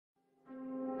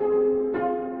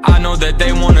know that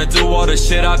they wanna do all the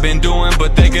shit I've been doing,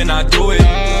 but they cannot do it.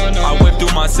 I whip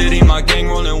through my city, my gang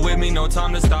rolling with me, no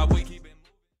time to stop, we keep it.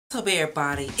 What's up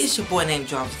everybody, it's your boy named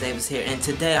Jarvis Davis here, and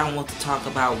today I want to talk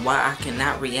about why I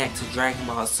cannot react to Dragon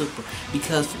Ball Super.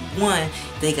 Because for one,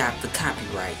 they got the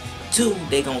copyright. Two,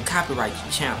 they gonna copyright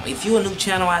your channel. If you're a new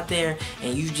channel out there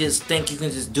and you just think you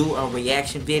can just do a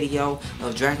reaction video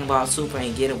of Dragon Ball Super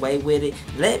and get away with it,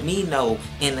 let me know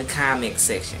in the comment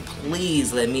section.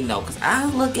 Please let me know, because I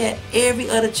look at every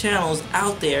other channels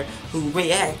out there who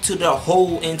react to the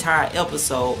whole entire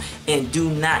episode and do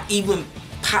not even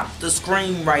pop the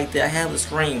screen right there. I have the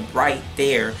screen right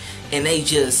there and they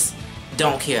just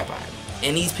don't care about it.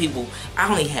 And these people, I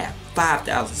only have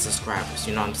 5,000 subscribers,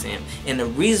 you know what I'm saying? And the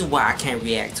reason why I can't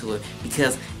react to it,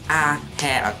 because I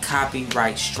had a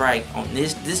copyright strike on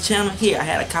this channel here. I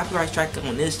had a copyright strike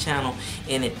on this channel,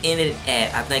 and it ended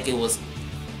at, I think it was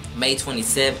May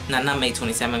 27th. No, not May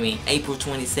 27th, I mean April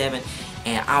 27th.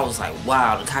 And I was like,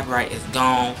 wow, the copyright is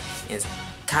gone.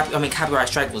 Copyright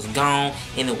strike was gone,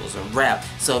 and it was a wrap.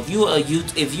 So if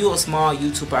you're a small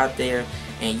YouTuber out there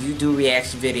and you do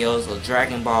reaction videos of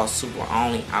Dragon Ball Super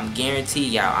only, I'm guarantee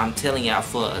y'all, I'm telling y'all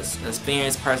for an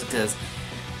experienced person, because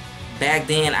back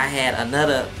then I had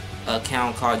another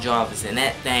account called Jarvis and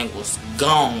that thing was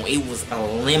gone. It was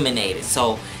eliminated.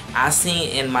 So I seen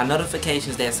in my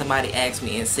notifications that somebody asked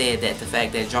me and said that the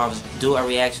fact that Jarvis do a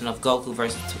reaction of Goku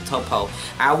versus Topo.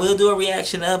 I will do a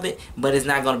reaction of it, but it's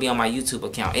not going to be on my YouTube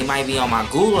account. It might be on my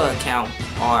Google account,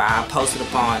 or I post it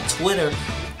upon Twitter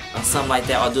or something like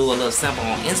that, or do a little sample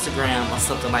on Instagram or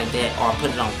something like that, or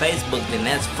put it on Facebook, then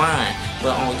that's fine.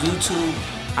 But on YouTube,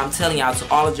 I'm telling y'all,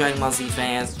 to all the Dragon Ball Z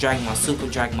fans, Dragon Ball Super,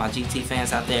 Dragon Ball GT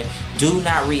fans out there, do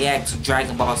not react to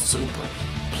Dragon Ball Super.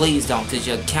 Please don't, because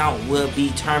your account will be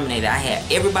terminated. I have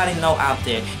everybody know out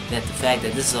there that the fact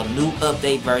that this is a new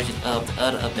update version of the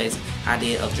other updates I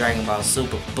did of Dragon Ball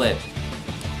Super. But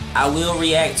I will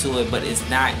react to it, but it's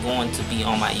not going to be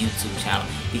on my YouTube channel,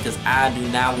 because I do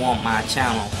not want my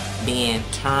channel being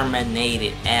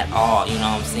terminated at all, you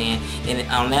know what I'm saying?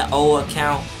 And on that old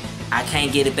account, I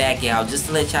can't get it back, y'all. Just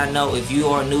to let y'all know, if you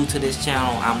are new to this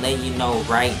channel, I'm letting you know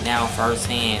right now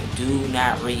firsthand, do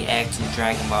not react to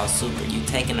Dragon Ball Super. You're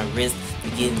taking a risk to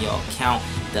getting your account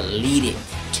deleted.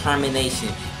 Termination,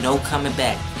 no coming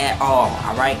back at all.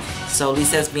 Alright, so at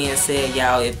least that's being said,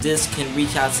 y'all, if this can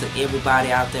reach out to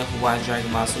everybody out there who watch Dragon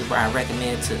Ball Super, I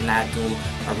recommend to not do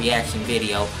a reaction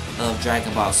video of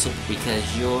Dragon Ball Super, because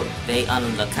they under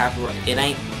the copyright. It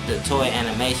ain't the toy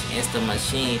animation, it's the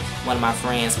machine. One of my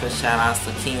friends, special shout outs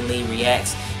to King Lee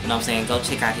Reacts, you know what I'm saying, go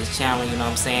check out his channel, you know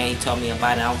what I'm saying. He told me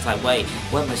about it. I was like, wait,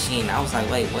 what machine? I was like,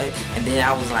 wait, what? And then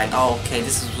I was like, oh, okay,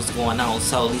 this is what's going on.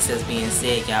 So at least that's being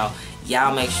said,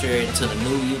 y'all make sure, to the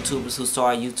new YouTubers who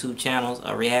start YouTube channels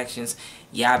or reactions,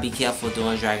 y'all be careful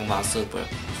doing Dragon Ball Super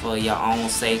for your own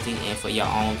safety and for your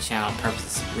own channel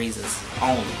purposes, reasons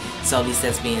only. So at least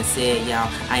that's being said, y'all.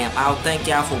 I am out. Thank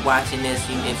y'all for watching this.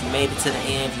 If you made it to the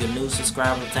end, if you're a new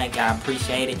subscriber, thank y'all. I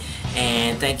appreciate it.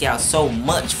 And thank y'all so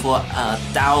much for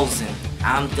 1,000.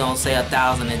 I'm gonna say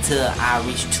 1,000 until I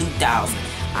reach 2,000.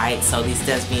 Alright, so at least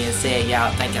that's being said,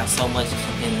 y'all. Thank y'all so much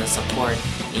in the support.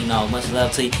 You know, much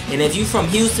love to you. And if you from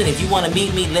Houston, if you want to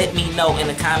meet me, let me know in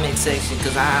the comment section,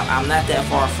 because I'm not that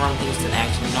far from Houston,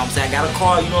 actually. You know what I'm saying? I got a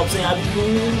car, you know what I'm saying?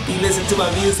 I be listening to my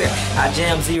music. I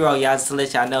jam zero, y'all, just to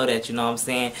let y'all know that, you know what I'm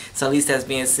saying? So at least that's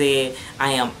being said,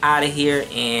 I am out of here,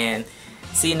 and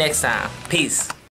see you next time. Peace.